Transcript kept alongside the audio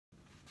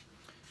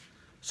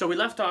So we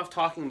left off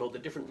talking about the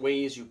different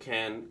ways you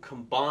can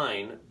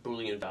combine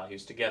Boolean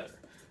values together.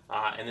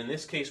 And in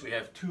this case we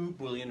have two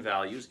Boolean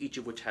values, each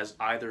of which has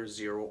either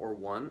 0 or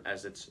 1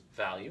 as its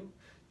value,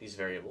 these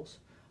variables.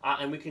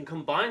 And we can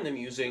combine them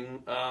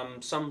using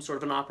some sort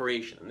of an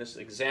operation. In this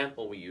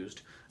example we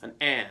used an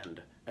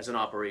AND as an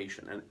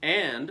operation. An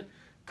AND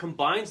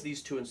combines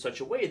these two in such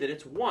a way that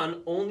it's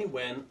 1 only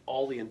when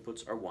all the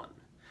inputs are 1.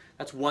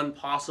 That's one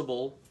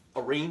possible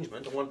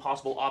arrangement, one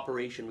possible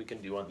operation we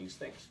can do on these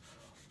things.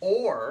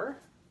 OR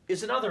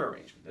is another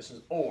arrangement. This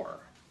is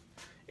OR.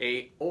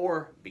 A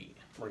OR B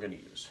we're going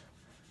to use.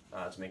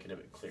 Let's make it a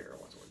bit clearer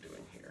what we're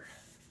doing here.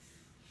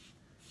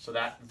 So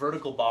that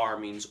vertical bar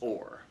means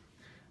OR.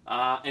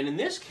 And in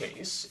this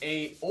case,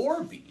 A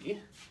OR B,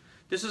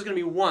 this is going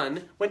to be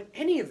 1 when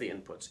any of the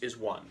inputs is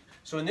 1.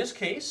 So in this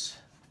case,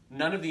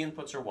 none of the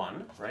inputs are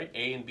 1, right?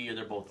 A and B,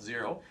 they're both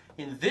 0.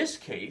 In this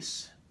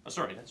case, oh,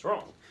 sorry, that's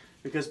wrong.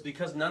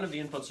 Because none of the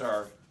inputs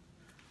are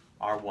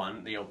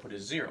 1, the output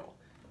is 0.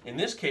 In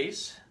this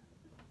case,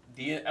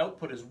 the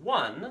output is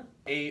 1,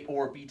 A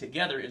or B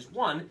together is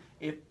 1,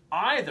 if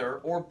either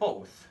or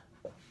both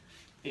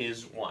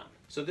is 1.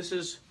 So this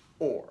is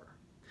OR.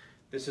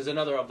 This is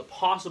another of the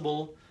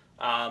possible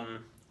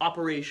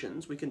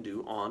operations we can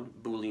do on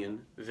Boolean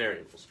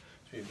variables.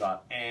 So we've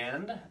got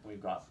AND,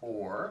 we've got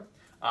OR.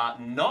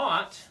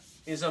 NOT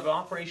is an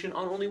operation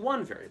on only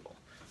one variable.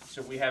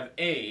 So if we have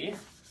A,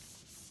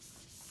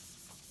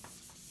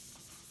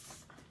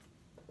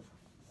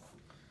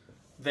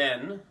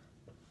 then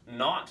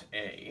not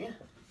A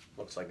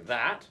looks like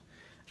that,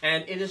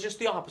 and it is just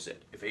the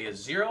opposite. If A is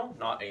 0,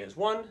 not A is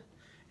 1.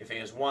 If A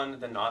is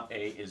 1, then not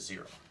A is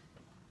 0.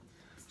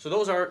 So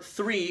those are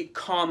three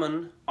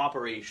common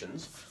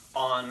operations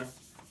on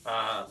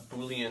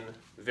Boolean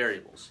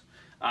variables.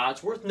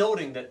 It's worth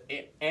noting that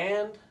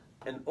AND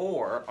and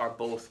OR are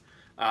both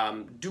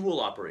dual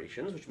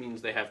operations, which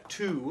means they have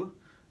two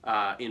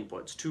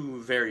inputs, two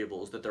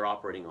variables that they're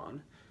operating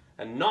on,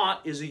 and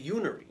NOT is a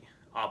unary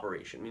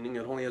operation, meaning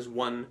it only has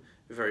one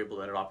variable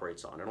that it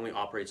operates on. It only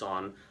operates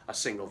on a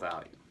single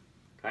value.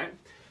 Okay?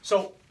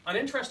 So an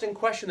interesting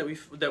question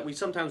that we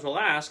sometimes will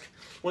ask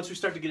once we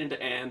start to get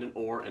into AND and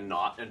OR and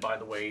NOT, and by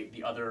the way,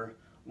 the other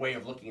way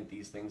of looking at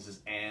these things is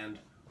AND,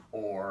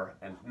 OR,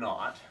 and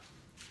NOT,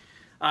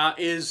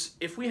 is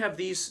if we have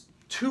these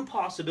two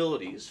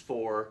possibilities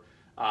for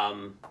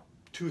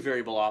two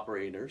variable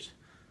operators,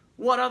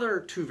 what other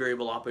two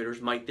variable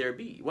operators might there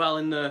be? Well,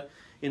 in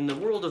the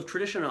world of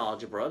traditional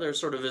algebra, there's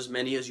sort of as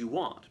many as you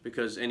want,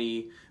 because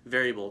any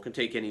variable can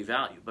take any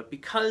value. But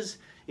because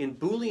in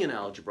Boolean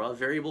algebra, a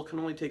variable can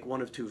only take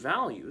one of two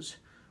values,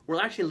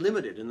 we're actually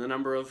limited in the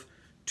number of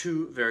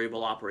two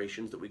variable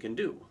operations that we can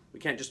do. We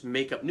can't just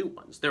make up new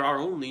ones. There are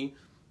only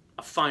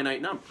a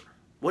finite number.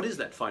 What is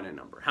that finite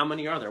number? How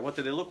many are there? What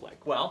do they look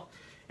like? Well,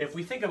 if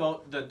we think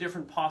about the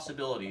different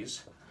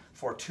possibilities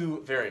for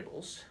two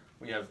variables,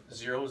 we have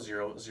 0,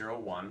 0, 0,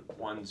 1,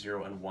 1,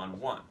 0, and 1,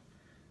 1.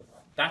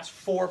 That's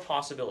four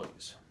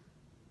possibilities.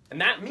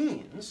 And that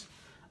means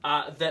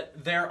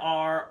that there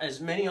are as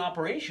many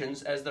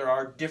operations as there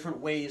are different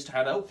ways to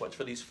have outputs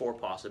for these four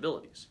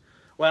possibilities.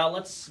 Well,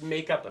 let's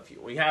make up a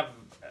few. We have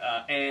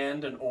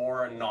AND and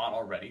OR and NOT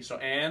already. So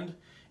AND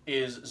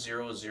is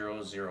 0,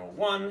 0, 0,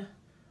 1.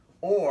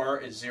 OR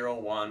is 0,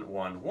 1,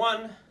 1,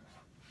 1.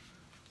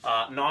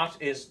 NOT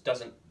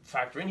doesn't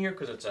factor in here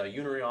because it's a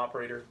unary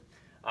operator.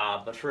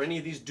 But for any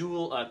of these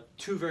dual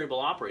two variable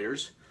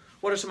operators,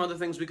 what are some other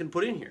things we can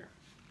put in here?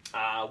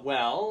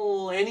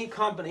 Well, any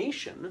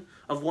combination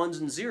of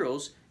 1s and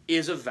 0s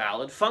is a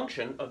valid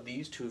function of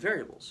these two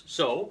variables.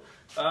 So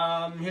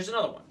here's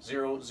another one,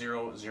 0,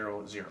 0,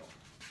 0, 0.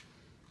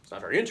 It's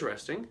not very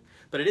interesting,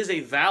 but it is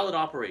a valid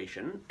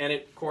operation, and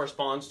it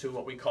corresponds to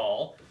what we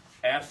call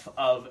f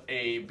of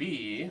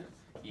AB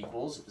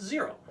equals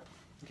 0.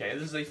 Okay,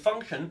 this is a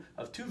function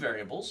of two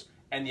variables,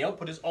 and the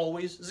output is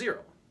always 0.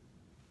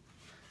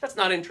 That's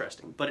not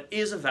interesting, but it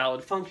is a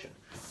valid function.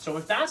 So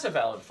if that's a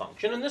valid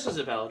function, and this is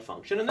a valid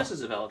function, and this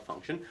is a valid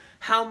function,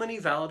 how many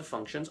valid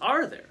functions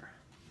are there?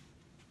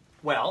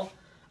 Well,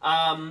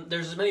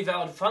 there's as many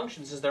valid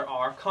functions as there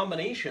are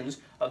combinations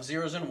of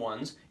 0s and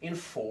 1s in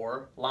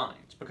 4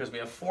 lines, because we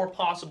have 4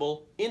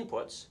 possible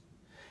inputs,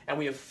 and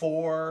we have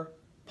 4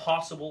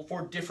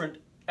 different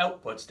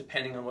outputs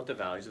depending on what the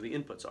values of the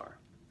inputs are.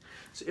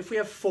 So if we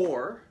have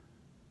 4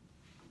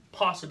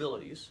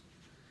 possibilities,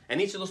 and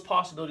each of those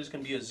possibilities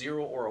can be a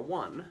 0 or a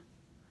 1,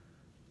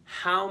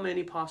 how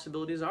many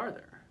possibilities are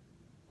there?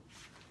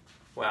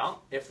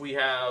 Well, if we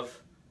have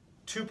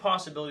 2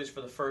 possibilities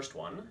for the first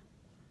one,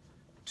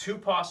 2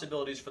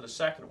 possibilities for the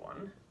second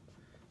one,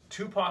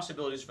 2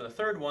 possibilities for the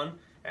third one,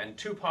 and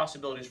 2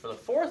 possibilities for the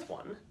fourth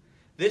one,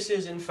 this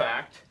is in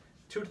fact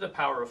 2 to the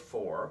power of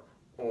 4,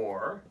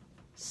 or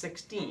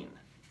 16.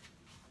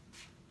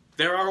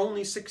 There are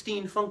only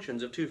 16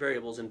 functions of two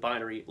variables in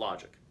binary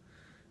logic.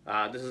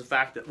 This is a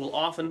fact that will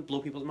often blow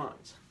people's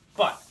minds.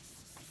 But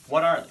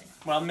what are they?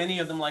 Well, many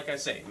of them, like I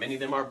say, many of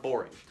them are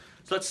boring.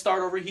 So let's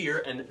start over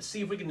here and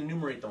see if we can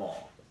enumerate them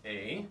all.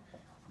 A,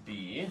 B,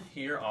 B.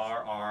 Here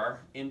are our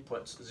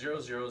inputs 0,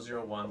 0,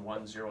 0, 1,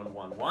 1, 0, and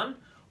 1, 1.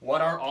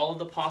 What are all of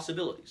the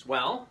possibilities?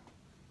 Well,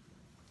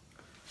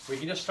 we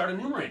can just start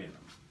enumerating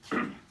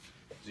them.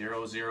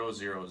 0, 0,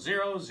 0,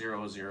 0,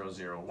 0, 0,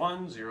 0,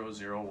 1, 0,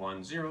 0,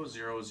 1, 0,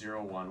 0,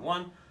 0, 1,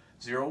 1,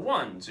 0,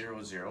 1,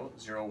 0, 0,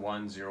 0,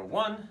 1, 0,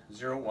 1,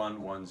 0,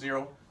 1, 1,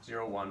 0,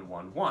 0, 1,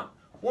 1, 1.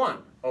 1,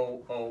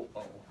 0, 0,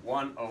 0,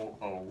 1, 0,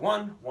 0,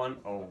 1,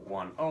 1, 0,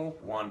 1, 0,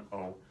 1,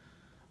 0,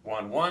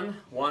 1, 1,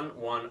 1,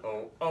 1,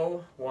 0,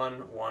 0,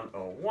 1, 1,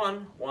 0,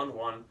 1, 1,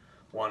 1,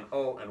 1,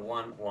 0, and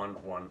 1, 1,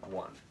 1,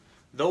 1.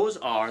 Those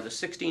are the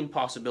 16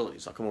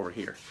 possibilities. I'll come over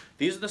here.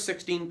 These are the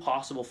 16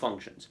 possible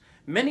functions.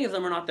 Many of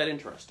them are not that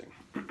interesting.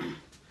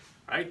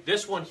 Right?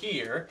 This one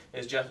here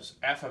is just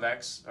f of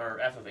x, or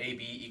f of ab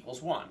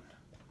equals 1.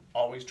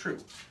 Always true.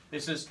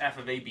 This is f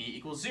of ab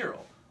equals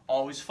 0.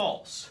 Always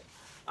false.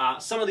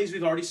 Some of these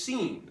we've already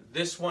seen.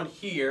 This one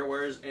here,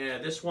 whereas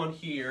this one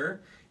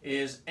here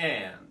is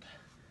and.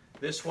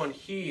 This one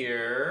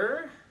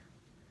here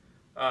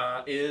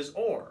is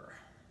or.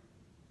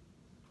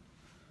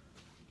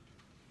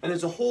 And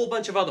there's a whole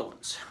bunch of other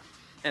ones.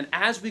 And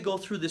as we go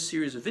through this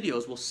series of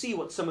videos, we'll see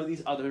what some of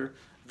these other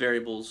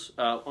variables,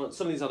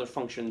 some of these other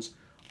functions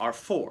are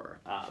for.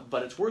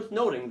 But it's worth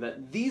noting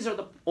that these are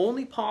the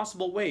only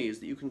possible ways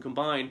that you can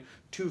combine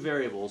two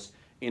variables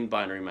in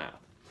binary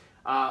math.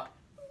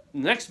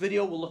 Next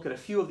video, we'll look at a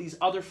few of these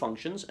other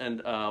functions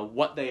and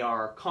what they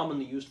are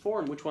commonly used for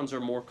and which ones are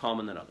more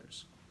common than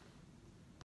others.